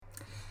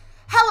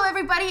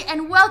everybody,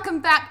 and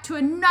welcome back to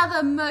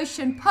another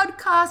Motion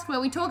podcast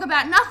where we talk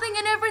about nothing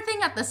and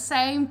everything at the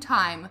same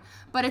time.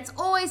 But it's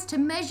always to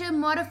measure,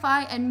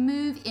 modify, and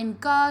move in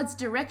God's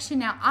direction.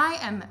 Now, I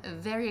am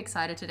very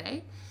excited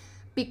today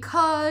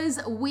because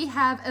we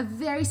have a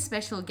very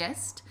special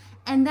guest,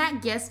 and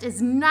that guest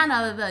is none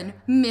other than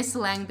Miss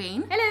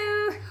Langbean.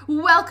 Hello!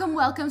 Welcome,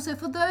 welcome. So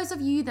for those of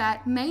you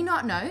that may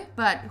not know,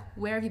 but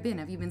where have you been?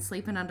 Have you been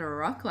sleeping under a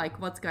rock? Like,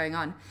 what's going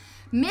on?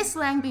 Miss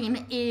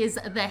Langbean is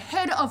the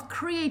head of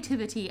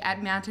creativity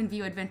at Mountain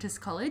View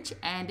Adventist College,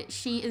 and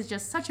she is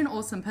just such an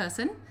awesome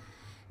person.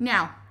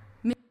 Now,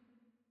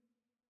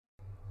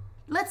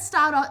 let's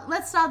start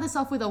this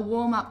off with a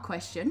warm-up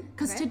question,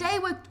 because today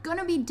we're going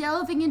to be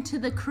delving into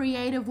the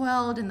creative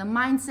world and the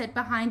mindset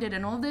behind it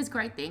and all those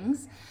great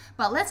things.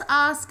 But let's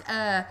ask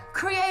a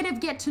creative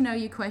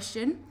get-to-know-you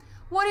question.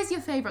 What is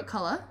your favorite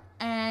color,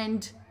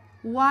 and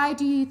why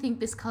do you think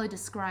this color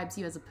describes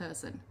you as a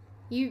person?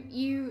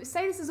 You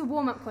say this is a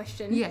warm-up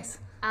question. Yes.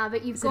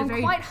 But you've gone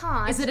quite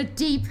hard. Is it a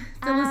deep,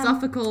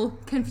 philosophical,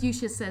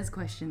 Confucius says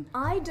question?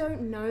 I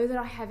don't know that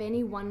I have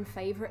any one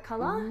favourite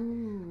colour.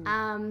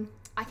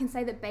 I can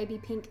say that baby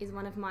pink is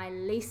one of my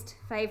least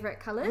favourite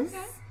colours.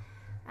 Okay.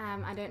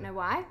 I don't know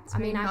why. I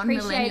mean, I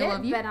appreciate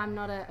it, but I'm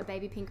not a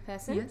baby pink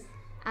person. Yes.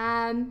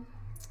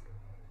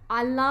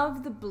 I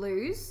love the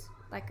blues,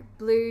 like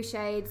blue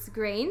shades,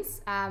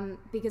 greens,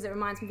 because it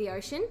reminds me of the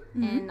ocean.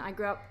 Mm-hmm. And I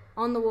grew up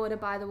on the water,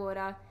 by the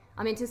water.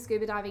 I'm into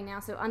scuba diving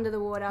now, so under the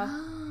water.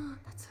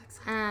 That's so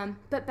exciting.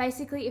 But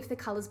basically, if the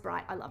colour's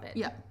bright, I love it.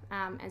 Yeah.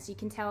 As you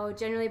can tell,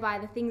 generally by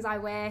the things I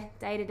wear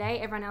day to day,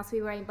 everyone else will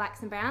be wearing blacks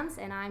and browns,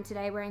 and I'm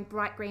today wearing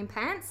bright green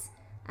pants.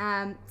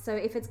 So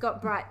if it's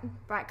got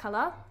bright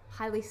colour,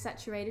 highly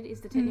saturated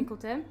is the technical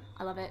term.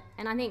 I love it,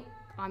 and I think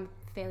I'm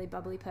a fairly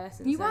bubbly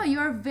person.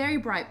 You're a very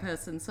bright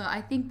person, so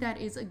I think that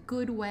is a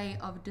good way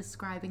of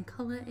describing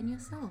colour in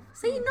yourself.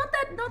 See, not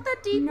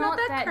that deep, not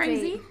that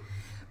crazy. Deep.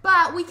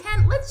 But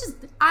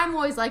I'm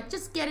always like,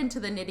 just get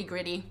into the nitty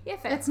gritty. Yeah,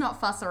 fair. Let's not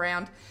fuss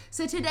around.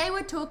 So today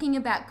we're talking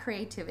about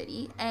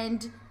creativity,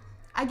 and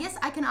I guess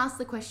I can ask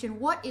the question,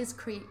 what is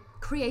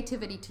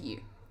creativity to you?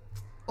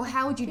 Or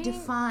how would you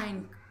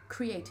define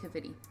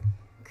creativity?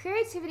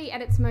 Creativity at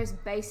its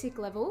most basic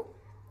level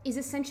is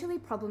essentially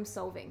problem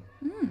solving.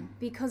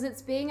 Because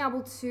it's being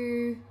able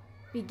to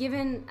be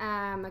given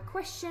a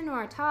question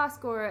or a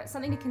task or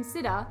something to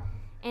consider,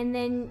 and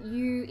then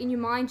in your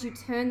mind, you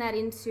turn that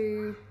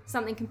into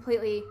something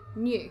completely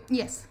new.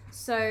 Yes.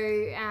 So,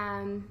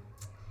 I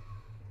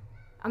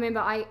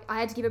remember I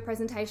had to give a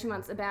presentation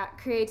once about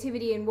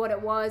creativity and what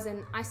it was,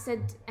 and I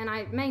said, and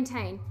I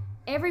maintain,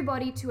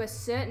 everybody to a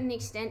certain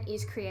extent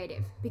is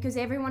creative, because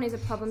everyone is a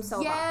problem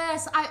solver.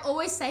 Yes, I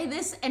always say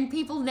this, and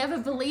people never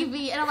believe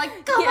me, and I'm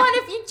like, come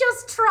on, if you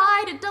just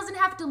tried, it doesn't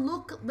have to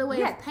look the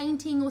way of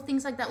painting or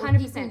things like that, where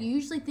 100%. people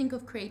usually think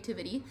of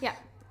creativity. Yeah.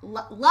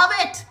 Love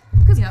it!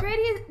 Because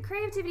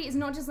creativity is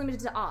not just limited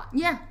to art.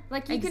 Yeah,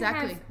 like you can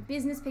have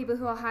business people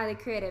who are highly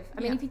creative.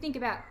 I mean, if you think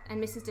about,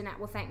 and Mrs. Donat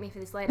will thank me for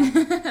this later,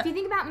 if you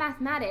think about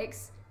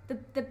mathematics,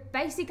 the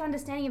basic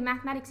understanding of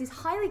mathematics is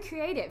highly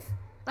creative.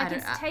 Like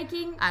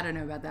I don't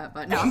know about that,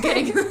 but no, I'm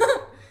kidding.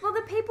 Well,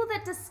 the people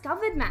that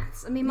discovered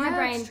maths. I mean, my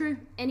brain, that's true.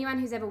 Anyone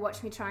who's ever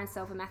watched me try and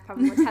solve a math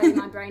problem will tell you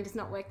my brain does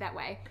not work that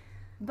way.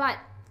 But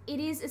it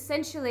is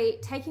essentially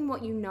taking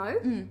what you know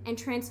and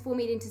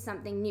transforming it into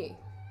something new.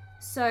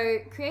 So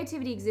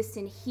creativity exists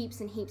in heaps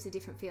and heaps of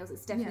different fields.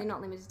 It's definitely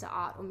not limited to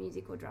art or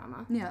music or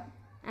drama. Yeah.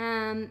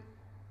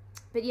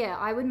 But yeah,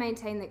 I would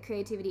maintain that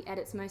creativity at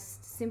its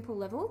most simple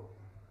level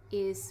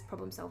is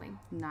problem solving.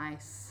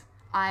 Nice.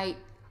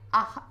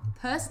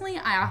 Personally,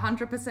 I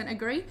 100%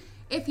 agree.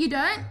 If you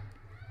don't,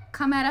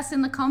 come at us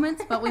in the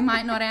comments, but we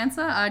might not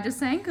answer. Just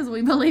saying, because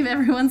we believe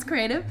everyone's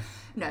creative.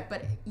 No,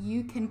 but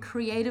you can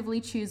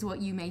creatively choose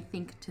what you may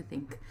think to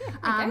think.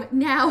 Yeah, okay.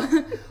 Now,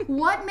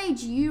 what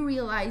made you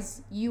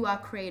realize you are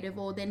creative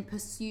or then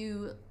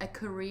pursue a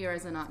career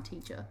as an art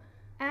teacher?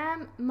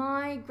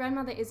 My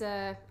grandmother is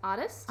an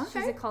artist.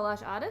 Okay. She's a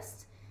collage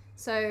artist.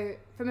 So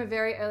from a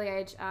very early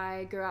age,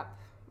 I grew up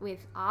with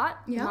art.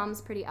 Yeah. Mum's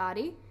pretty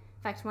arty.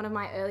 In fact, one of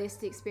my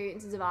earliest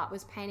experiences of art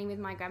was painting with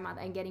my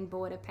grandmother and getting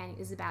bored of painting.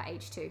 This is about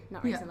age 2,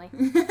 not recently.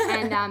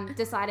 And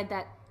decided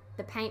that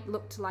the paint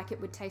looked like it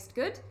would taste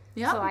good.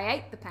 Yep. So I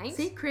ate the paint.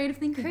 See, creative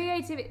thinking.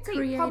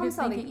 Creativity. Problem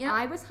solving. Thinking, yep.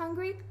 I was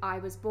hungry. I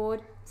was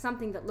bored.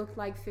 Something that looked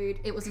like food.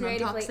 It was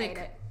creatively non-toxic. ate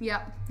it.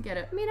 Yep, get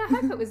it. I mean, I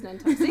hope it was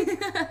non-toxic.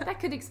 That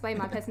could explain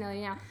my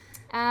personality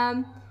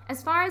now.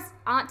 As far as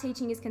art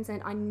teaching is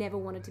concerned, I never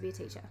wanted to be a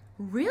teacher.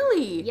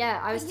 Really?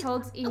 Yeah, I was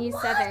told in year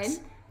 7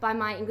 by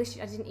my English,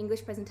 I did an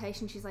English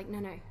presentation. She's like,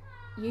 no,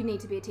 you need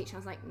to be a teacher. I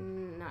was like,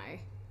 no,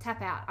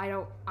 tap out. I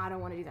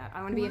don't want to do that.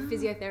 I want to be a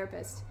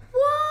physiotherapist.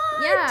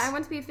 What? Yeah, I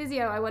want to be a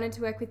physio. I wanted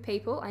to work with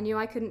people. I knew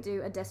I couldn't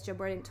do a desk job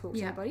where I didn't talk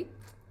to anybody.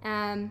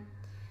 And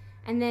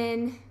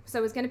then, so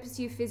I was going to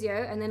pursue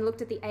physio, and then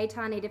looked at the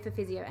ATAR needed for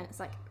physio, and it's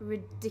like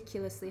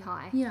ridiculously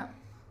high. Yeah.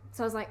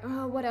 So I was like,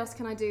 oh, what else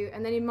can I do?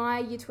 And then in my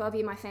year 12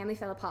 year, my family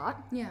fell apart.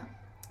 Yeah.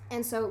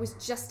 And so it was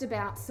just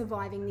about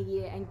surviving the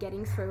year and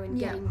getting through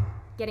and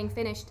getting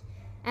finished.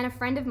 And a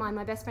friend of mine,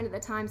 my best friend at the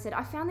time, said,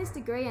 I found this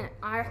degree and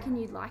I reckon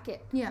you'd like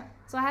it. Yeah.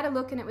 So I had a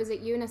look, and it was at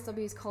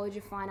UNSW's College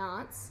of Fine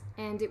Arts,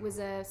 and it was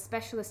a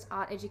specialist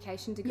art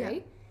education degree.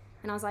 Yeah.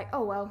 And I was like,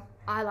 oh, well,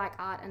 I like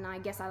art and I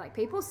guess I like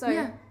people.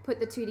 So put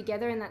the two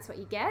together and that's what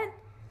you get.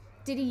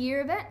 Did a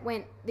year of it,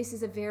 went, this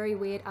is a very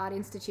weird art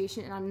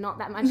institution and I'm not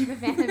that much of a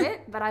fan of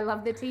it, but I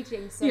love the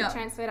teaching. So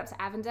transferred up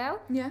to Avondale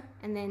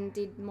and then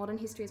did modern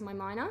history as my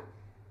minor.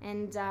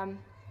 And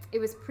it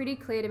was pretty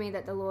clear to me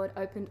that the Lord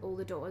opened all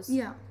the doors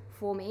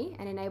for me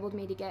and enabled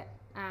me to get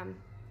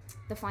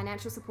the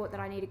financial support that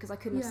I needed because I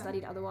couldn't have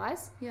studied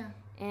otherwise.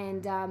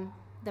 And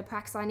the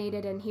pracs I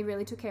needed, and he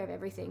really took care of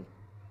everything.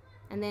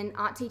 And then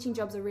art teaching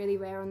jobs are really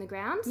rare on the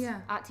ground.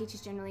 Art teachers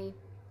generally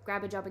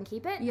grab a job and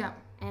keep it.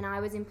 And I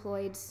was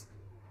employed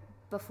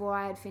before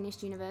I had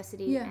finished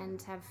university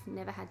and have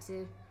never had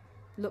to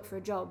look for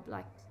a job.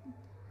 Like,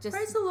 just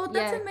praise the Lord,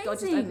 that's amazing. God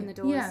just opened the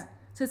doors. Yeah.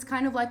 So it's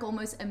kind of like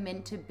almost a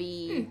meant to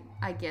be,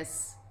 I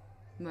guess,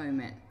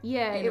 moment.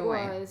 Yeah, it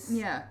was.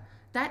 Yeah.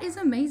 That is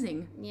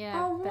amazing.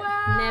 Yeah. Oh,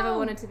 wow. Never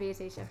wanted to be a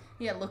teacher.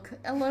 Yeah, look,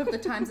 a lot of the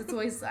times it's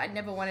always, I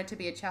never wanted to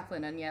be a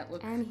chaplain, and yet,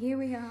 look. And here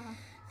we are.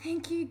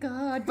 Thank you,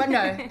 God. But no,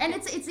 and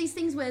it's these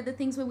things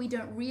where we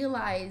don't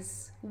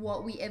realize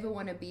what we ever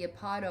want to be a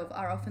part of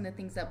are often the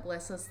things that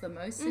bless us the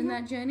most in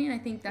that journey. And I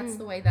think that's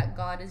the way that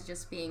God is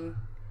just being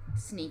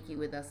sneaky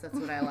with us. That's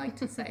what I like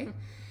to say.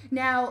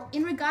 Now,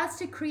 in regards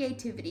to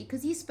creativity,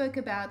 because you spoke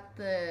about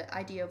the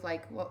idea of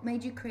like what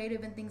made you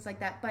creative and things like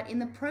that, but in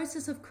the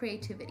process of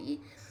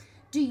creativity,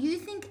 do you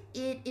think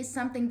it is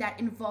something that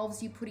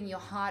involves you putting your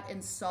heart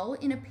and soul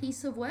in a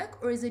piece of work,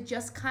 or is it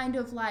just kind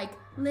of like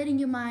letting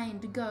your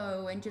mind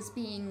go and just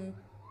being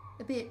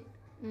a bit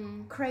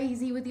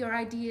crazy with your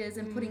ideas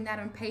and putting that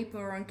on paper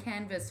or on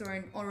canvas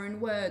or in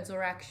words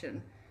or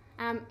action?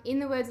 In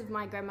the words of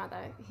my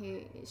grandmother,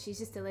 she's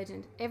just a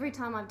legend, every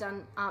time I've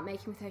done art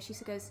making with her, she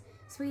goes,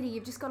 sweetie,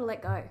 you've just got to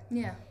let go.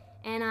 Yeah.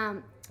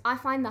 And I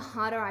find the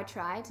harder I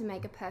try to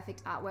make a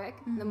perfect artwork,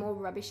 the more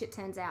rubbish it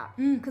turns out.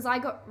 Because I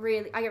get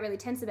really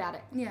tense about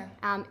it. Yeah.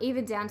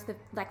 Even down to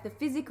the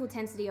physical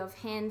tensity of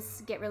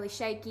hands get really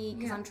shaky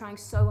because I'm trying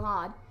so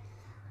hard.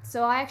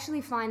 So I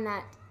actually find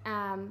that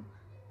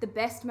the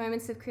best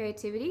moments of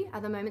creativity are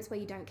the moments where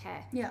you don't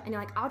care. Yeah. And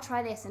you're like, I'll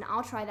try this and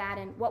I'll try that,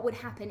 and what would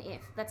happen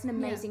if? That's an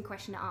amazing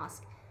question to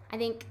ask. I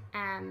think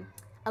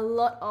a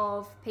lot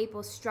of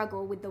people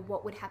struggle with the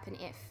what would happen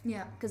if.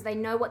 Yeah. Because they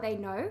know what they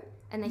know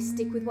and they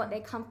stick with what they're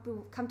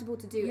comfortable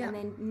to do, and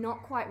they're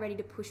not quite ready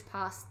to push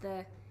past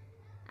the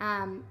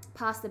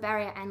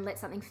barrier and let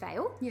something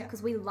fail. Yeah.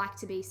 Because we like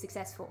to be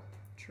successful.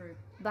 True.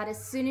 But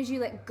as soon as you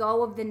let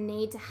go of the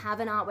need to have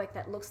an artwork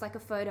that looks like a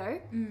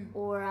photo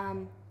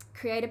or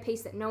create a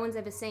piece that no one's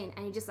ever seen,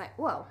 and you're just like,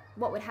 whoa,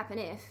 what would happen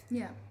if?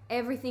 Yeah.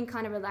 Everything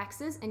kind of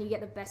relaxes and you get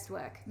the best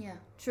work. Yeah.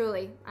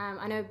 Truly.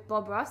 I know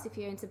Bob Ross, if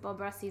you're into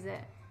Bob Ross, he's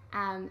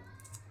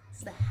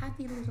it's the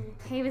happy little...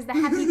 He was the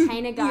happy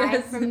painter guy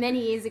Yes. from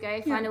many years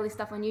ago. Find all his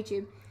stuff on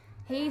YouTube.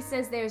 He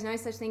says there is no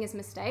such thing as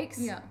mistakes.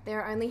 Yeah.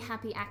 There are only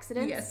happy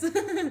accidents. Yes.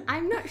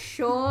 I'm not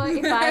sure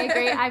if I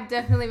agree. I've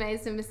definitely made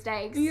some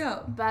mistakes. Yeah.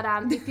 But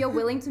if you're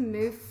willing to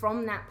move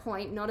from that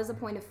point, not as a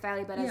point of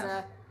failure, but as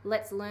a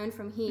let's learn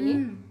from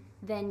here,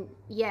 then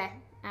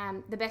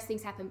the best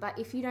things happen. But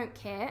if you don't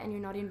care and you're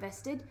not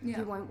invested,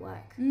 you won't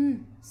work.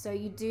 So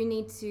you do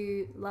need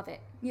to love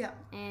it. Yeah.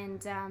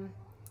 And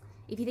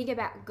if you think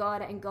about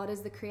God and God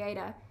as the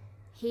creator,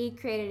 he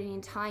created an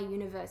entire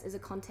universe as a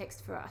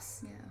context for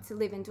us to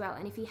live and dwell.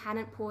 And if he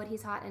hadn't poured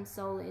his heart and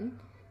soul in,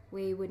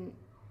 we wouldn't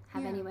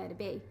have anywhere to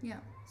be. Yeah.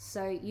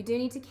 So you do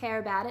need to care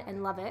about it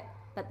and love it,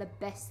 but the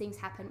best things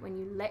happen when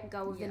you let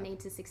go of the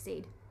need to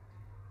succeed.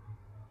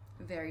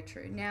 Very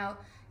true. Now,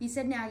 you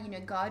said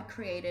God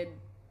created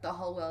the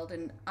whole world,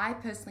 and I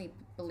personally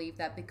believe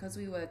that because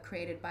we were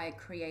created by a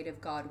creative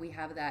God, we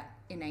have that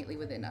innately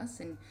within us.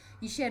 And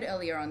you shared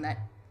earlier on that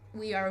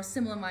we are of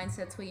similar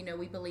mindsets where,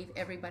 we believe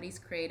everybody's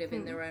creative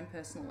in their own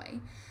personal way.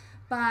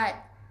 But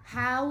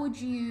how would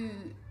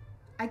you,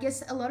 I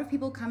guess a lot of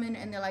people come in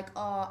and they're like,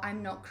 oh,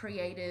 I'm not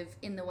creative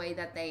in the way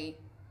that they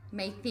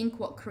may think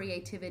what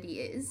creativity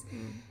is.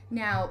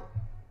 Now,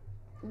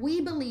 we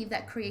believe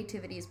that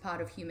creativity is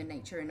part of human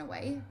nature in a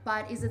way,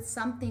 but is it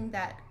something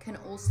that can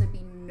also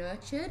be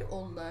nurtured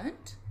or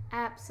learnt?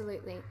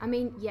 Absolutely. I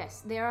mean,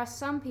 yes, there are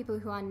some people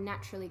who are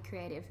naturally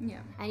creative. Yeah.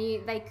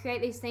 And they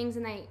create these things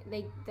and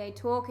they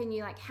talk and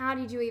you're like, how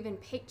did you even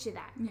picture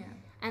that? Yeah.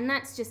 And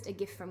that's just a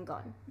gift from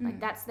God.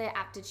 Like that's their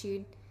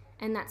aptitude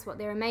and that's what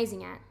they're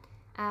amazing at.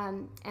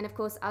 And of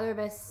course, other of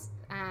us,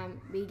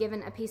 we're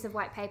given a piece of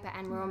white paper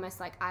and we're almost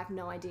like, I have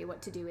no idea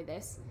what to do with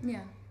this.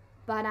 Yeah.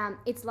 But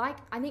it's like,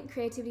 I think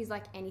creativity is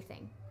like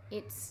anything.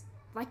 It's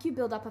like you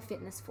build up a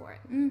fitness for it.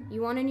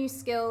 You want a new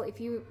skill.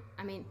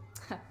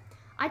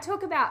 I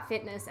talk about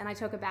fitness and I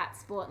talk about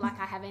sport like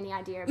I have any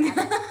idea about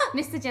it.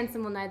 Mr.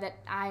 Jensen will know that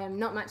I am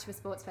not much of a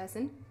sports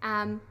person.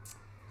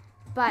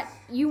 But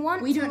you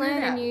want to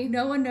learn a new...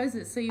 No one knows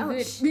it, so you're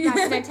good.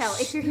 Guys, don't tell.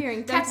 If you're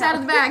hearing, don't Cat's tell. out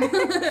of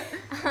the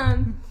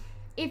bag.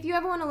 if you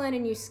ever want to learn a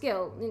new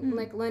skill,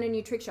 like learn a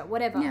new trick shot,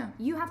 whatever, Yeah.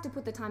 you have to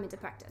put the time into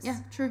practice. Yeah,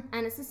 true.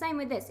 And it's the same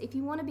with this. If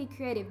you want to be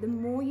creative, the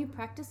more you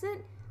practice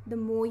it, the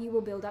more you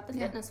will build up the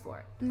fitness for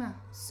it. Yeah.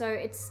 So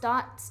it's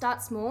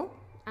start small,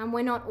 and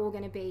we're not all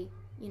going to be,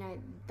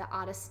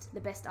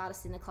 the best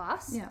artist in the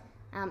class. Yeah.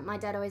 My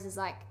dad always is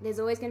like, there's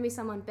always going to be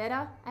someone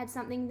better at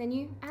something than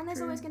you, and there's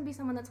True. always going to be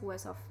someone that's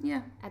worse off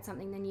Yeah. at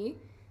something than you.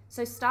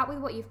 So start with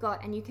what you've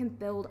got, and you can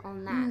build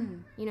on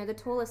that. The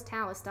tallest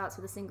tower starts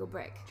with a single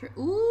brick. True.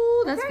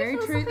 Ooh, that's Very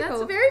very true. That's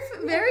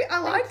philosophical. very. I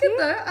like you. it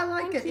though. I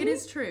like Thank it. It you.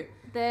 is true.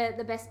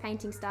 The best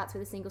painting starts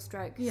with a single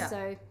stroke. Yeah.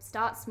 So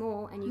start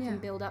small, and you Yeah. can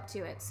build up to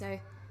it. So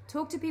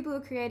talk to people who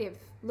are creative.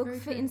 Look Very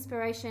for true.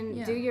 inspiration.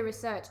 Yeah. Do your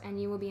research, and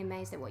you will be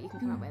amazed at what you can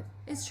come up with.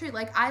 It's true.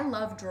 Like, I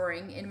love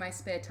drawing in my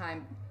spare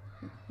time.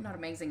 Not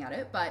amazing at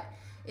it, but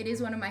it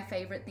is one of my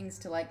favorite things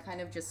to like kind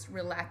of just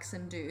relax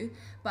and do.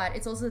 But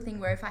it's also the thing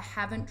where if I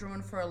haven't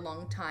drawn for a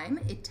long time,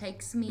 it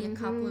takes me a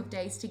couple of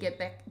days to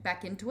get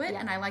back into it. Yeah.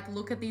 And I like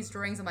look at these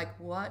drawings, I'm like,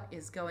 what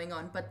is going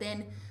on? But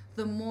then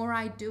the more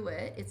I do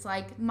it, it's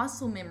like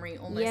muscle memory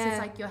almost. Yeah. It's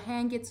like your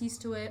hand gets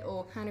used to it,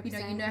 or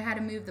 100%. you know how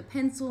to move the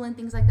pencil and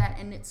things like that,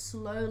 and it's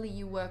slowly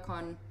you work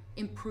on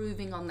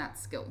improving on that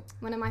skill.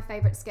 One of my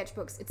favorite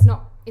sketchbooks. It's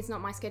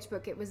not my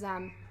sketchbook. It was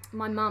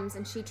my mum's,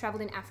 and she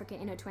traveled in Africa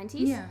in her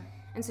 20s. Yeah.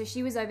 And so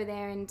she was over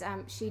there, and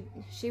she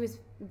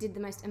did the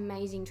most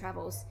amazing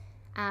travels.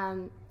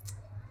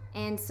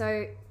 And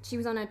so she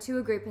was on a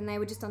tour group, and they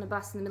were just on a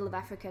bus in the middle of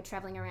Africa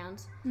traveling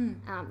around.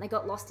 They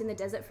got lost in the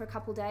desert for a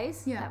couple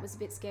days. Yeah. That was a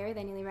bit scary.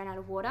 They nearly ran out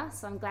of water.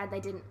 So I'm glad they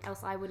didn't,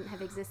 else I wouldn't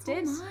have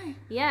existed. Oh my.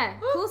 Yeah,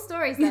 cool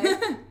stories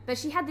though. But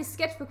she had this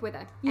sketchbook with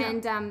her, Yeah.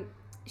 and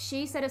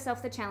she set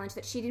herself the challenge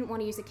that she didn't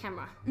want to use a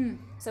camera.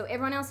 So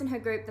everyone else in her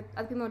group, the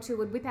other people on tour,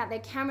 would whip out their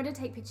camera to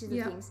take pictures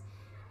Yeah. of things,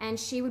 and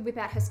she would whip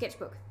out her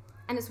sketchbook.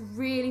 And it's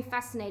really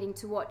fascinating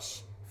to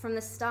watch from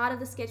the start of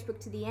the sketchbook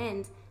to the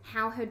end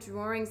how her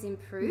drawings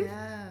improved,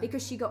 Yeah.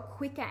 because she got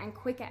quicker and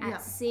quicker at Yeah.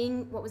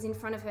 seeing what was in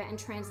front of her and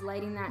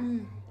translating that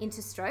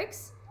into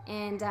strokes.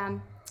 And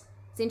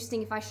it's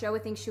interesting, if I show her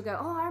things, she'll go,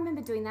 oh, I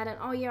remember doing that, and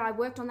oh yeah, I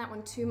worked on that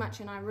one too much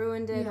and I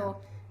ruined it. Yeah.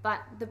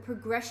 But the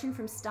progression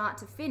from start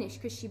to finish,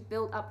 because she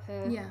built up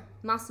her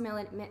muscle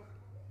melon,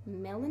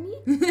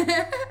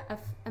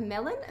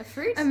 a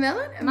fruit, A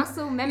melon?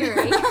 muscle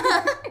memory.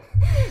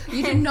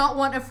 You do not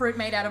want a fruit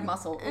made out of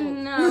muscle. Ooh.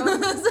 No,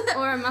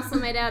 or a muscle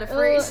made out of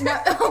fruit.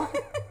 No.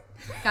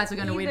 Guys, we're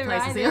going to weird Either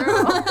places either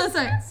here.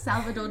 So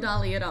Salvador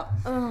Dali it up.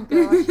 Oh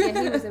gosh,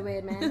 yeah, he was a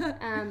weird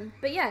man.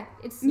 But yeah,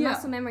 it's Yeah.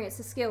 muscle memory. It's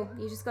a skill.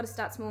 You just got to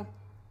start small.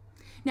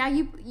 Now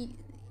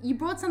you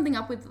brought something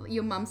up with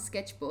your mum's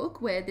sketchbook,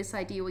 where this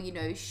idea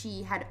where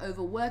she had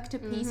overworked a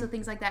piece or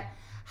things like that.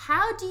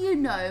 How do you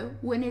know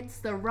when it's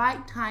the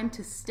right time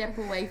to step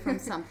away from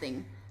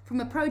something? From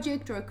a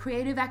project or a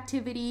creative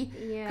activity?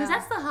 Yeah. Because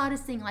that's the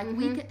hardest thing. Like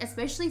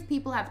especially if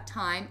people have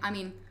time. I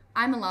mean,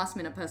 I'm a last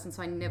minute person,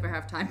 so I never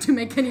have time to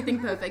make anything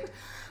perfect.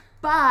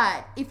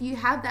 But if you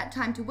have that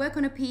time to work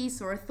on a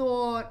piece or a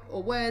thought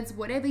or words,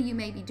 whatever you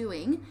may be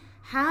doing,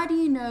 how do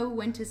you know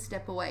when to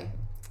step away?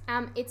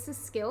 It's a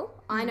skill.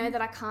 I know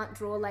that I can't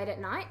draw late at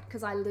night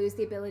because I lose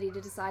the ability to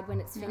decide when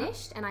it's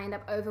finished, and I end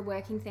up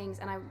overworking things,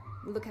 and I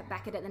look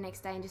back at it the next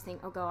day and just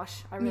think, oh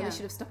gosh, I really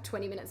should have stopped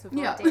 20 minutes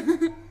before I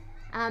did.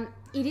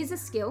 It is a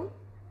skill,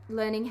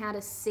 learning how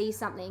to see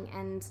something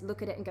and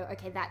look at it and go,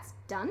 okay, that's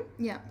done.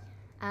 Yeah.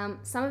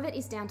 Some of it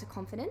is down to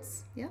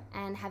confidence Yeah.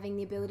 and having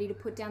the ability to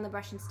put down the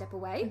brush and step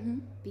away,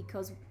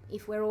 because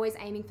if we're always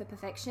aiming for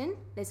perfection,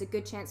 there's a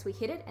good chance we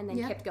hit it and then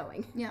kept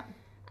going. Yeah.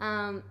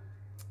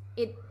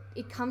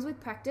 It comes with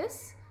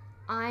practice.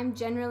 I'm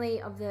generally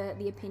of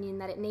the opinion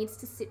that it needs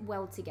to sit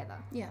well together.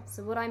 Yeah.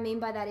 So what I mean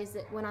by that is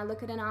that when I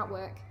look at an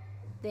artwork,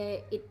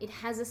 it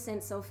has a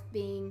sense of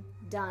being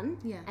done,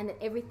 and that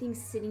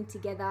everything's sitting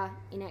together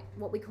in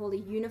what we call a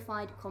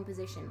unified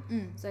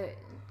composition. So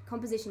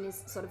composition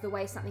is sort of the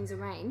way something's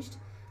arranged.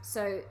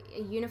 So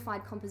a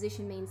unified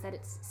composition means that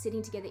it's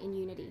sitting together in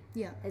unity.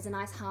 Yeah. There's a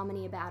nice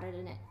harmony about it,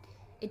 and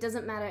it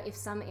doesn't matter if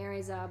some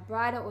areas are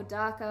brighter or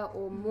darker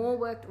or more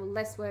worked or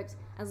less worked.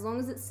 As long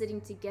as it's sitting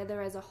together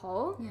as a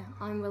whole,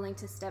 I'm willing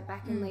to step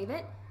back and leave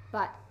it.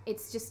 But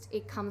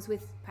it comes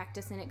with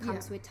practice, and it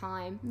comes with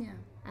time.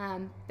 Yeah.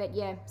 But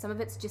yeah, some of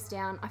it's just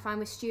down. I find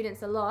with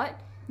students a lot,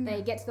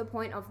 they get to the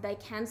point of they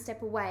can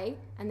step away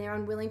and they're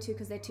unwilling to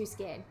because they're too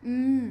scared.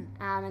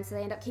 And so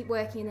they end up keep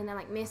working, and then they're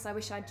like, miss, I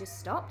wish I'd just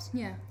stopped.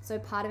 Yeah. So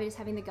part of it is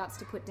having the guts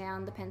to put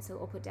down the pencil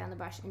or put down the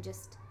brush and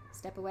just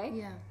step away.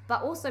 Yeah.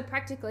 But also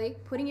practically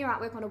putting your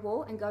artwork on a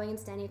wall and going and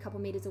standing a couple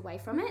meters away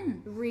from it,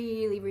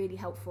 really, really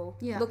helpful.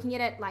 Yeah. Looking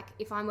at it, like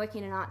if I'm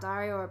working in an art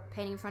diary or a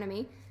painting in front of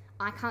me,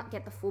 I can't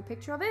get the full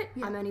picture of it.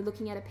 Yeah. I'm only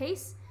looking at a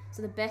piece.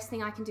 So the best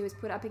thing I can do is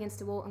put it up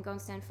against a wall and go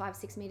and stand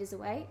 5-6 meters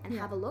away and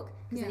have a look,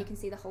 because then you can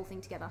see the whole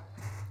thing together.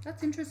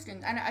 That's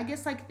interesting. And I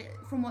guess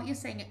from what you're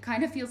saying, it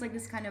kind of feels like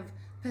this kind of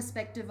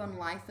perspective on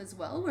life as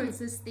well, where it's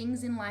there's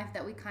things in life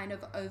that we kind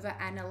of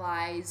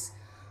overanalyze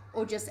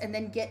or just, and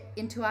then get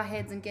into our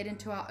heads and get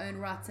into our own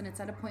ruts. And it's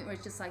at a point where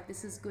it's just like,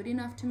 this is good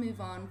enough to move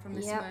on from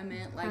this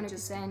moment. Like 100%.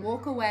 just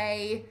walk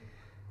away,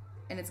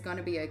 and it's going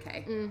to be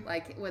okay.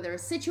 Like whether a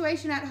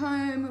situation at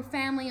home or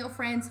family or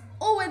friends,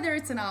 or whether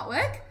it's an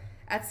artwork,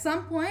 at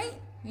some point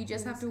you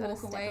just have to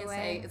walk away and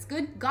say, it's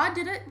good. God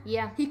did it.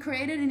 Yeah. He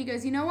created and he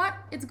goes, you know what?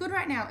 It's good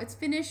right now. It's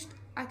finished.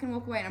 I can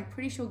walk away. And I'm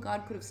pretty sure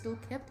God could have still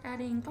kept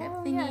adding,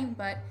 kept thinking,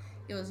 but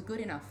it was good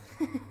enough.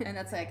 And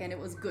that's like, and it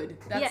was good.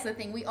 That's the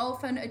thing. We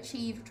often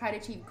try to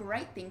achieve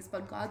great things,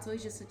 but God's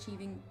always just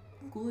achieving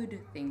good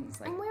things.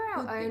 Like, and we're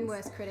our own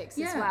worst critics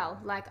as well.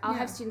 Like, I'll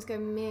have students go,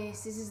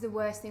 Miss, this is the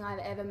worst thing I've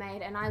ever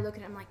made. And I look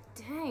at it, I'm like,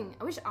 dang,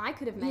 I wish I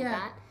could have made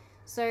that.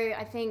 So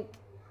I think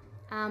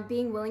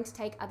being willing to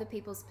take other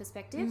people's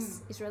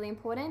perspectives is really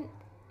important.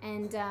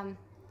 And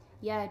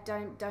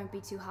don't be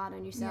too hard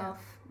on yourself.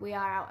 We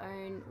are our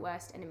own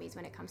worst enemies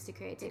when it comes to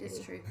creativity. It is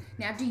true.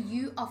 Now, do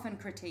you often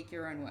critique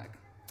your own work?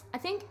 I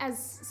think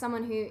as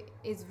someone who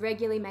is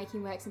regularly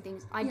making works and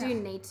things, I do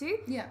need to.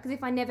 Yeah. Because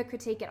if I never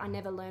critique it, I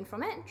never learn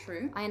from it.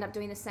 True. I end up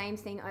doing the same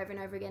thing over and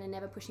over again and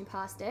never pushing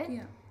past it.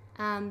 Yeah.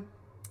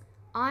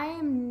 I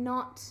am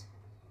not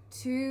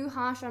too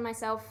harsh on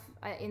myself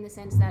in the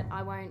sense that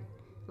I won't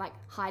like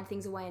hide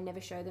things away and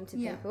never show them to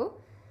people.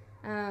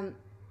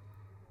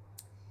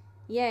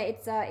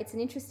 It's an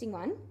interesting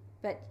one,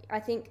 but I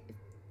think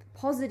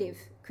positive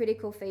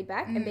critical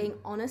feedback and being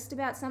honest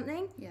about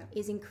something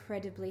is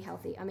incredibly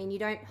healthy. I mean, you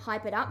don't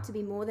hype it up to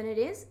be more than it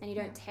is, and you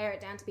don't tear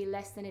it down to be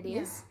less than it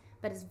is,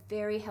 but it's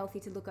very healthy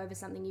to look over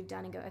something you've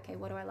done and go, okay,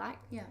 what do I like?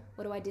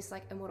 What do I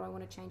dislike? And what do I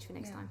want to change for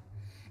next time?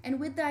 And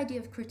with the idea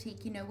of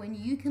critique, you know, when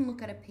you can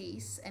look at a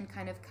piece and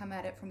kind of come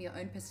at it from your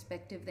own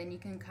perspective, then you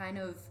can kind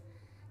of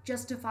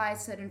justify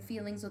certain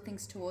feelings or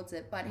things towards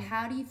it. But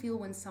how do you feel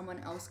when someone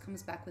else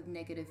comes back with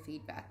negative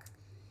feedback?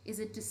 Is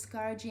it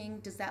discouraging?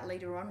 Does that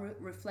later on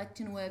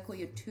reflect in work, or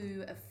you're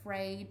too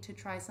afraid to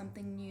try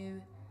something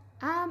new?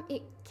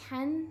 It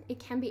can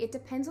be. It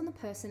depends on the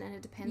person and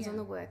it depends on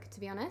the work, to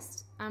be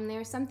honest. There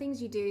are some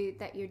things you do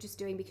that you're just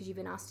doing because you've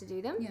been asked to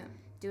do them.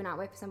 Do an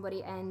artwork for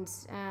somebody and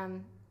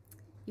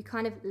you're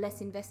kind of less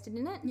invested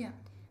in it.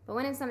 But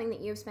when it's something that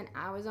you've spent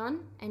hours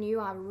on and you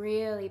are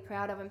really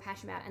proud of and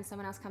passionate about and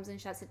someone else comes and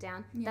shuts it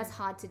down, that's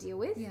hard to deal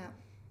with.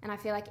 And I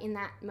feel like in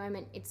that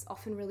moment, it's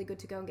often really good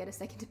to go and get a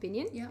second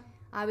opinion.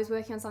 I was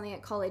working on something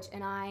at college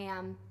and I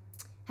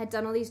had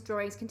done all these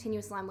drawings,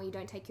 continuous line where you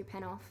don't take your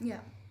pen off.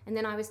 And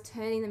then I was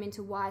turning them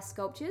into wire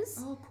sculptures.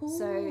 Oh, cool.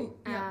 So,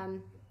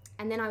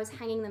 and then I was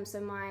hanging them so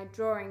my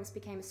drawings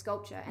became a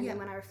sculpture. And then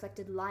when I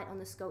reflected light on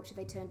the sculpture,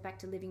 they turned back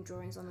to living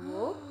drawings on the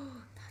wall.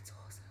 That's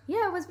awesome.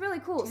 Yeah, it was really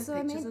cool. Do you so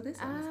have I pictures made, of this?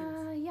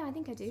 yeah, I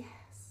think I do. Yes.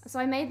 So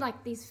I made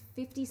like these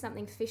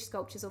 50-something fish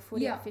sculptures or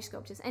 40 fish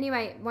sculptures.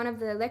 Anyway, one of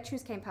the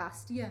lecturers came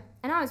past.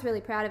 And I was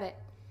really proud of it.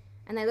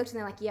 And they looked and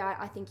they're like, yeah,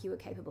 I think you were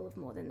capable of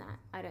more than that.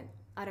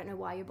 I don't know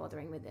why you're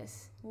bothering with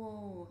this.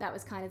 Whoa. That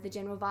was kind of the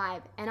general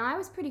vibe. And I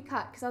was pretty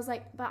cut because I was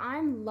like, but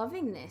I'm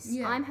loving this.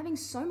 I'm having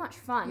so much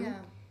fun.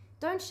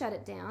 Don't shut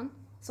it down.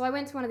 So I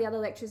went to one of the other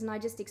lecturers and I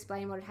just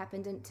explained what had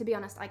happened. And to be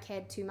honest, I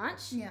cared too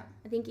much.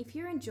 I think if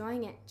you're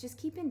enjoying it, just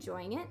keep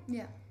enjoying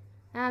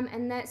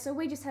it. So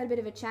we just had a bit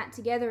of a chat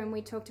together and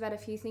we talked about a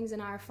few things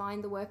and I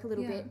refined the work a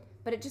little bit.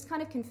 But it just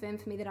kind of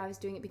confirmed for me that I was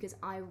doing it because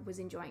I was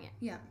enjoying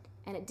it.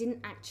 And it didn't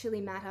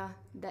actually matter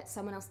that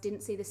someone else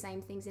didn't see the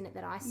same things in it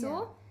that I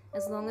saw.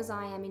 As long as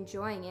I am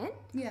enjoying it,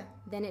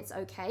 then it's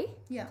okay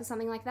for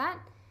something like that.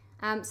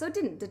 So it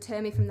didn't deter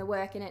me from the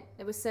work, and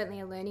it was certainly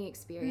a learning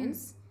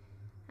experience.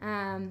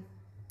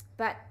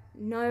 But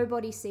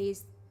nobody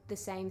sees the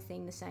same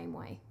thing the same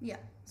way.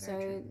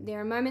 So there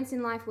are moments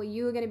in life where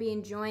you are going to be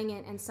enjoying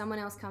it and someone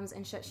else comes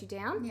and shuts you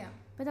down.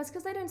 But that's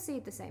because they don't see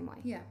it the same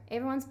way.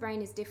 Everyone's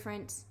brain is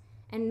different,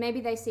 and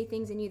maybe they see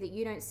things in you that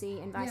you don't see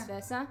and vice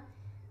versa.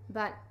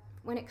 But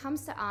when it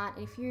comes to art,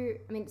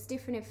 it's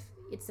different if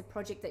it's a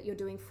project that you're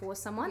doing for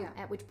someone,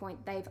 at which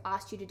point they've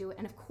asked you to do it.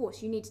 And of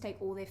course, you need to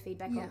take all their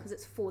feedback on because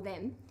it's for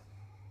them.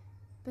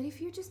 But if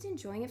you're just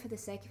enjoying it for the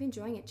sake of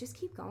enjoying it, just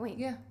keep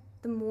going.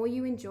 The more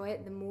you enjoy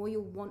it, the more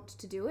you'll want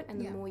to do it and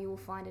the more you will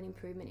find an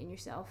improvement in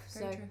yourself.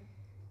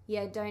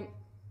 Very true.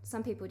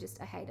 Some people just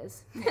are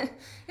haters. Yeah,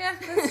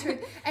 that's true.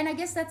 And I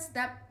guess that's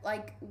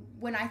like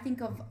when I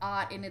think of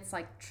art in its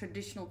like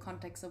traditional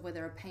context of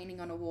whether a painting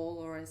on a wall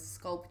or a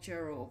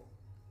sculpture or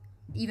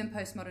even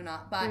postmodern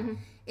art, but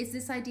it's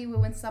this idea where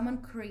when someone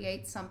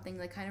creates something,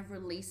 they kind of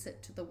release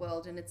it to the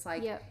world, and it's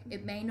like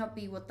it may not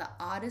be what the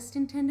artist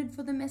intended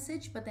for the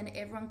message, but then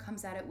everyone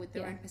comes at it with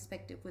their own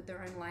perspective, with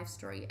their own life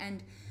story,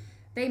 and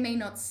they may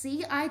not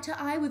see eye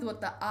to eye with what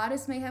the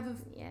artist may have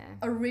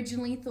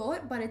originally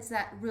thought, but it's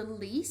that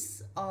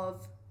release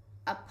of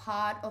a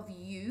part of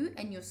you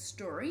and your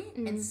story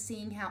and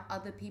seeing how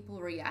other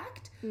people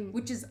react,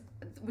 which is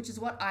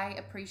what I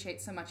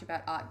appreciate so much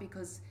about art,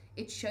 because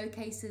it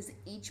showcases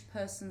each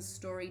person's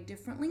story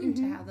differently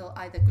into how they'll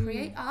either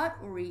create art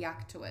or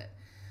react to it.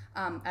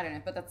 I don't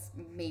know, but that's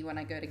me when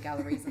I go to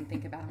galleries and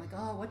think about it. I'm like,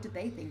 oh, what did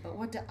they think? But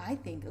what do I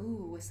think?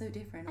 Ooh, we're so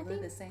different, although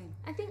the same.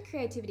 I think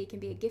creativity can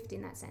be a gift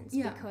in that sense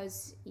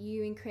because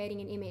you, in creating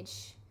an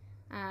image,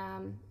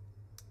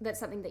 that's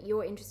something that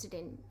you're interested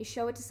in, you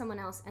show it to someone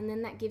else, and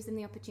then that gives them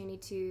the opportunity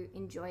to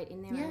enjoy it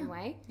in their own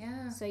way.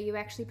 Yeah. So you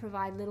actually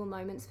provide little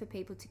moments for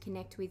people to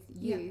connect with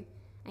you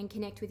and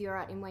connect with your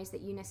art in ways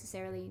that you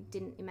necessarily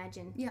didn't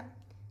imagine. Yeah.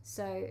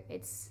 So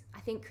I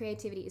think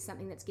creativity is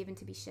something that's given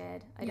to be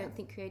shared. I don't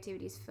think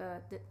creativity is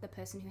for the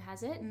person who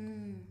has it.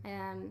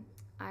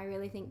 I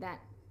really think that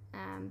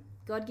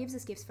God gives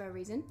us gifts for a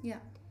reason. Yeah.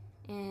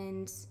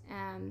 And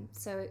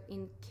so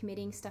in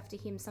committing stuff to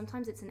him,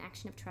 sometimes it's an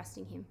action of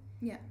trusting him.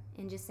 Yeah.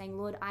 And just saying,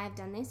 Lord, I have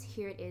done this.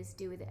 Here it is.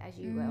 Do with it as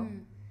you will.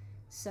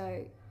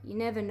 So you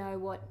never know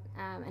what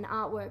an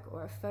artwork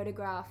or a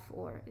photograph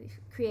or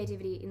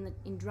creativity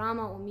in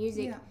drama or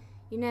music,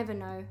 you never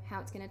know how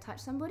it's going to touch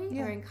somebody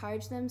or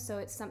encourage them. So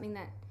it's something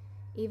that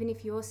even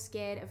if you're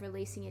scared of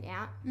releasing it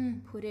out,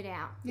 put it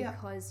out,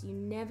 because you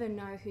never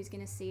know who's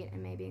going to see it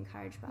and maybe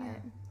encouraged by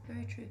it.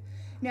 Very true.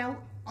 Now,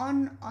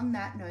 on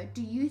that note,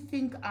 do you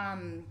think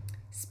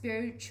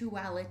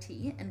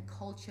spirituality and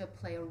culture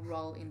play a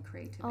role in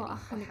creativity, or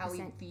how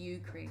we view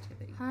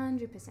creativity?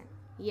 100%.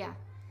 Yeah.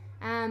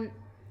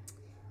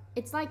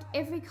 It's like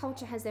every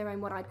culture has their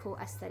own, what I'd call,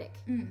 aesthetic.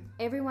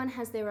 Everyone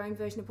has their own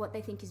version of what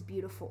they think is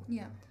beautiful.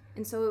 Yeah.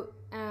 And so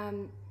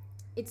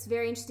it's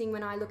very interesting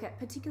when I look at,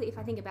 particularly if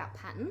I think about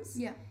patterns.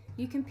 Yeah.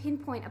 You can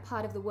pinpoint a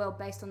part of the world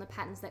based on the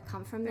patterns that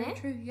come from there. Very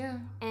true, yeah.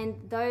 And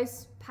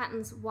those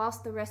patterns,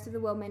 whilst the rest of the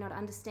world may not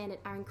understand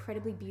it, are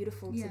incredibly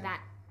beautiful to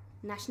that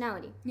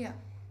nationality. Yeah.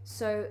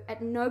 So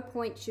at no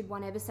point should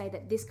one ever say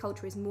that this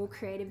culture is more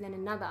creative than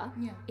another.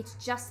 Yeah. It's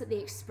just that the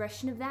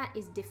expression of that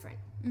is different.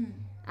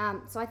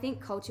 So I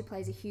think culture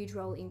plays a huge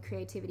role in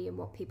creativity and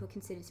what people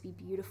consider to be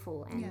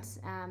beautiful.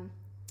 And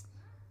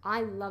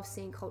I love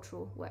seeing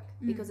cultural work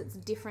because it's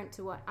different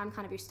to what I'm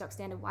kind of your stock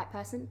standard white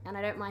person, and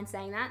I don't mind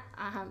saying that.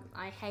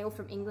 I hail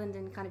from England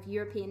and kind of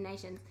European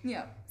nations.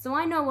 Yeah. So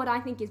I know what I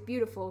think is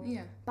beautiful.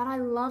 Yeah. But I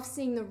love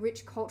seeing the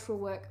rich cultural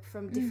work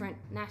from different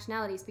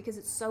nationalities because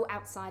it's so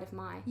outside of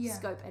my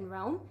scope and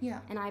realm. Yeah.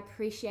 And I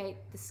appreciate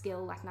the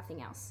skill like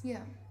nothing else. Yeah.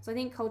 So I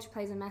think culture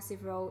plays a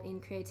massive role in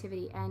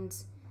creativity and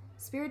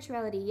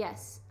spirituality.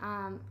 Yes.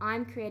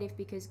 I'm creative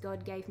because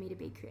God gave me to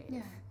be creative.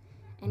 Yeah.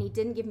 And he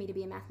didn't give me to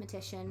be a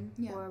mathematician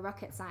or a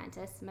rocket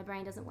scientist. My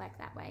brain doesn't work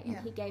that way. And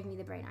he gave me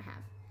the brain I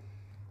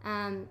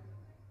have.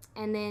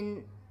 And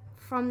then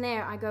from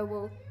there, I go,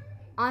 well,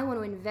 I want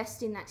to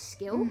invest in that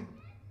skill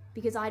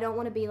because I don't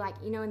want to be like,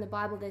 you know, in the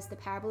Bible, there's the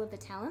parable of the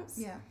talents.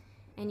 Yeah.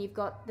 And you've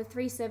got the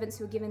 3 servants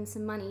who are given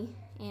some money,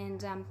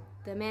 and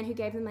the man who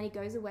gave them money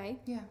goes away.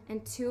 Yeah.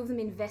 And 2 of them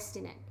invest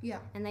in it. Yeah.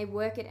 And they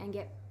work it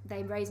and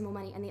they raise more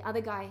money. And the other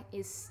guy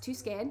is too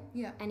scared.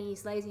 Yeah. And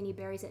he's lazy and he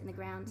buries it in the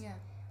ground. Yeah.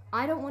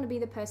 I don't want to be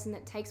the person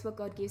that takes what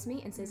God gives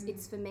me and says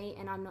it's for me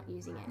and I'm not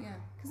using it. Yeah.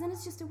 Because then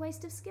it's just a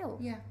waste of skill.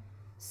 Yeah.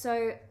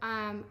 So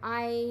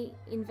I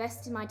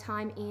invest in my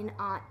time in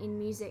art, in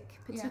music,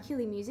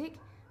 particularly music,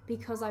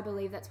 because I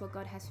believe that's what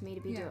God has for me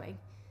to be doing.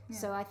 Yeah.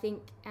 So I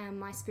think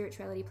my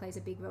spirituality plays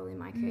a big role in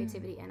my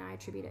creativity and I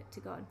attribute it to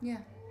God. Yeah.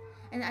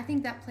 And I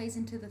think that plays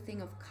into the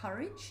thing of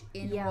courage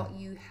in what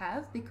you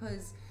have,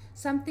 because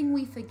something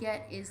we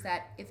forget is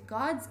that if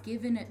God's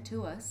given it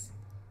to us,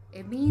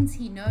 it means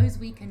he knows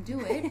we can do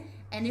it.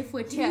 And if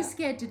we're too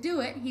scared to do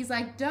it, he's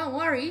like, don't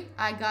worry,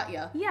 I got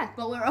you. Yeah.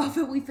 But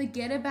we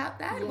forget about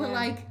that. Yeah. We're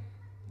like,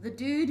 the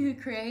dude who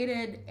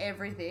created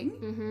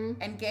everything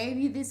and gave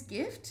you this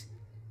gift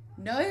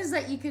knows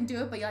that you can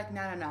do it, but you're like,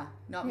 no,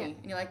 not me.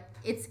 And you're like,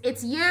 it's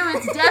you,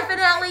 it's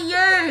definitely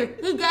you.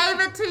 He gave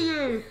it to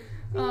you.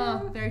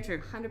 Oh, very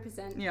true.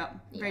 100%. Yeah,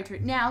 very true.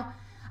 Now,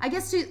 I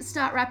guess to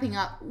start wrapping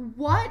up,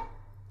 what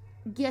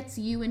gets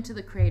you into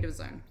the creative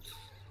zone?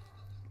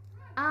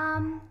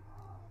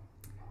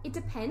 It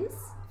depends.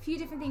 A few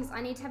different things.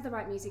 I need to have the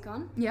right music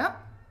on. Yep.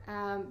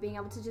 Being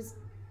able to just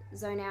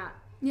zone out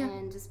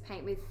and just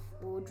paint with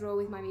or draw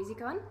with my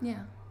music on.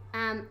 Yeah.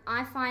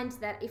 I find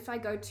that if I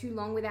go too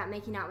long without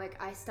making artwork,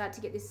 I start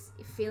to get this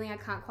feeling I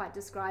can't quite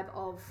describe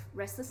of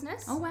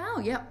restlessness. Oh, wow.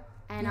 Yep.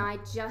 And I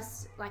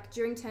just, like,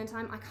 during term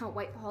time, I can't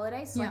wait for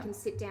holidays so I can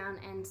sit down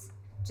and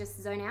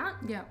just zone out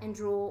and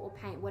draw or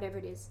paint, whatever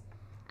it is.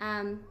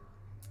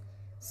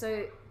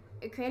 So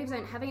a creative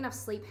zone, having enough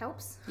sleep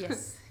helps.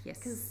 Yes, yes.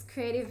 Because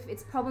creative,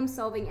 it's problem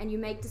solving and you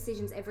make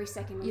decisions every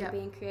second when you're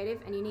being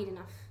creative and you need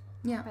enough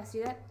capacity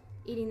to do that.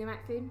 Eating the right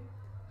food.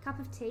 Cup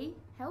of tea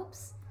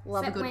helps.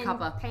 Love a good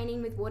cuppa.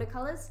 Painting with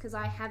watercolours, because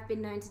I have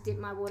been known to dip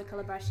my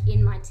watercolour brush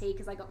in my tea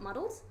because I got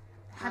muddled.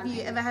 Have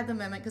you ever had the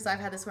moment, because I've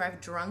had this where I've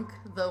drunk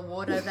the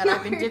water that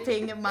I've been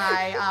dipping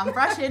my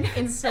brush in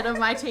instead of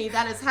my tea?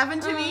 That has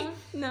happened to me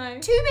too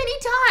many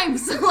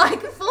times.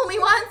 Like, fool me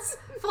once,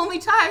 fool me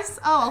twice.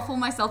 Oh, I'll fool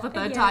myself a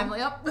third time.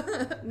 Like,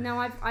 oh. No,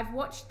 I've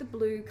watched the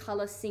blue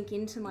colour sink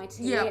into my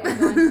tea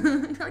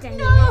and gone, dang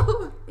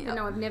no. But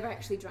no, I've never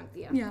actually drunk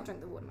the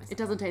water myself. It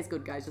doesn't taste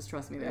good, guys. Just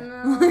trust me there.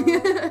 No,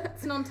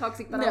 it's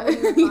non-toxic, but I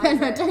wouldn't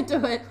advise it. Don't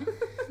do it.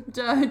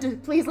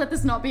 Don't. Please let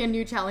this not be a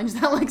new challenge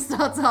that like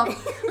starts up.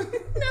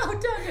 No,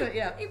 don't do it.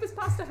 Yeah. It was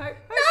Pastor Hope.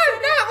 No,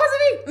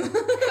 it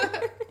wasn't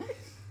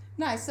me.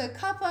 Nice. So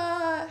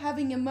cuppa,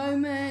 having a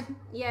moment.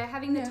 Yeah,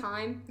 having the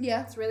time.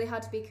 Yeah. It's really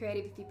hard to be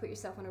creative if you put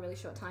yourself on a really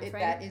short time frame.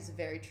 That is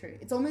very true.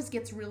 It almost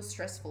gets real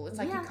stressful. It's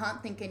like you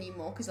can't think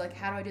anymore because you're like,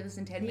 how do I do this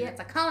in 10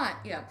 minutes? I can't.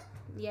 Yeah.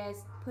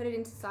 Yes, put it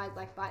into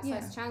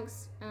bite-sized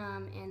chunks,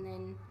 and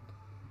then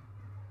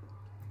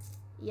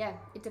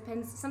it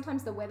depends.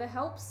 Sometimes the weather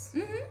helps.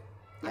 Mm-hmm.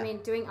 I mean,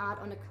 doing art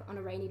on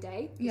a rainy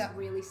day is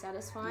really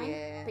satisfying.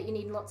 Yeah. But you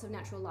need lots of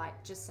natural light.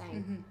 Just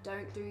saying,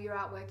 don't do your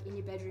artwork in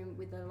your bedroom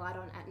with the light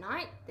on at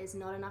night. There's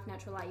not enough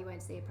natural light. You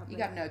won't see it properly.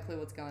 You got no clue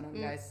what's going on,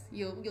 guys.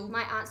 You'll.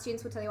 My art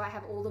students will tell you I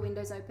have all the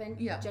windows open.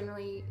 Yeah.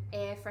 Generally,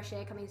 fresh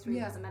air coming through.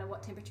 Yeah. Doesn't matter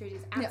what temperature it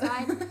is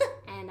outside.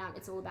 And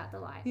it's all about the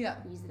light. Yeah.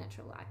 Use the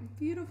natural light.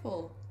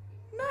 Beautiful.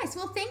 Nice.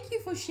 Well, thank you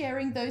for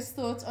sharing those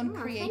thoughts on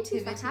creativity.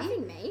 Thank you for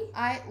having me.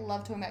 I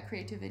love talking about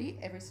creativity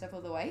every step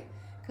of the way.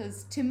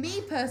 Because to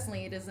me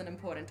personally, it is an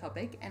important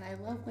topic, and I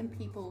love when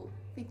people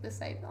think the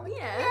same. Like,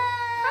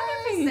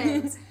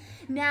 100%.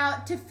 Now,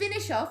 to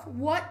finish off,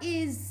 what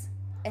is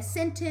a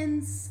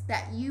sentence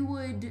that you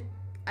would,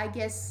 I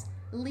guess,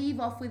 leave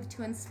off with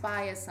to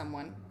inspire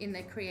someone in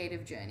their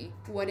creative journey,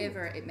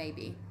 whatever it may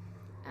be?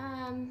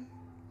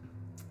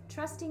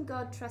 Trust in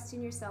God, trust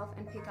in yourself,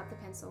 and pick up the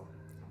pencil.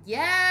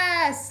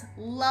 Yes!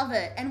 Love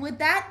it. And with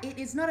that, it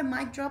is not a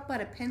mic drop, but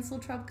a pencil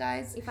drop,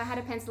 guys. If I had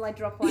a pencil, I'd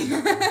drop one.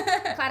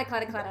 Clatter,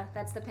 clatter, clatter.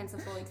 That's the pencil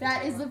falling to the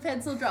That table. is the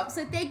pencil drop.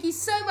 So thank you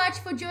so much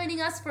for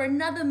joining us for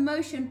another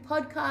Motion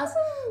podcast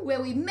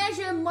where we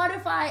measure,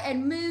 modify,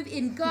 and move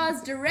in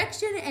God's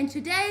direction. And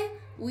today,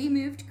 we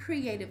moved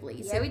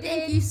creatively. Yeah, so we did.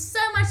 Thank you so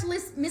much,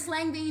 Miss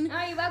Langbean,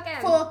 Oh, you're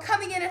welcome. for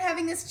coming in and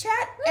having this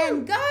chat. Woo.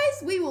 And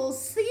guys, we will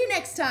see you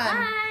next time.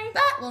 Bye.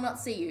 But we'll not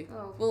see you.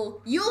 Oh.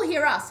 Well, you'll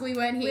hear us. We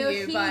won't hear We'll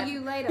you. hear but...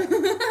 you later.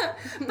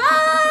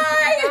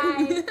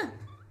 Bye. Bye.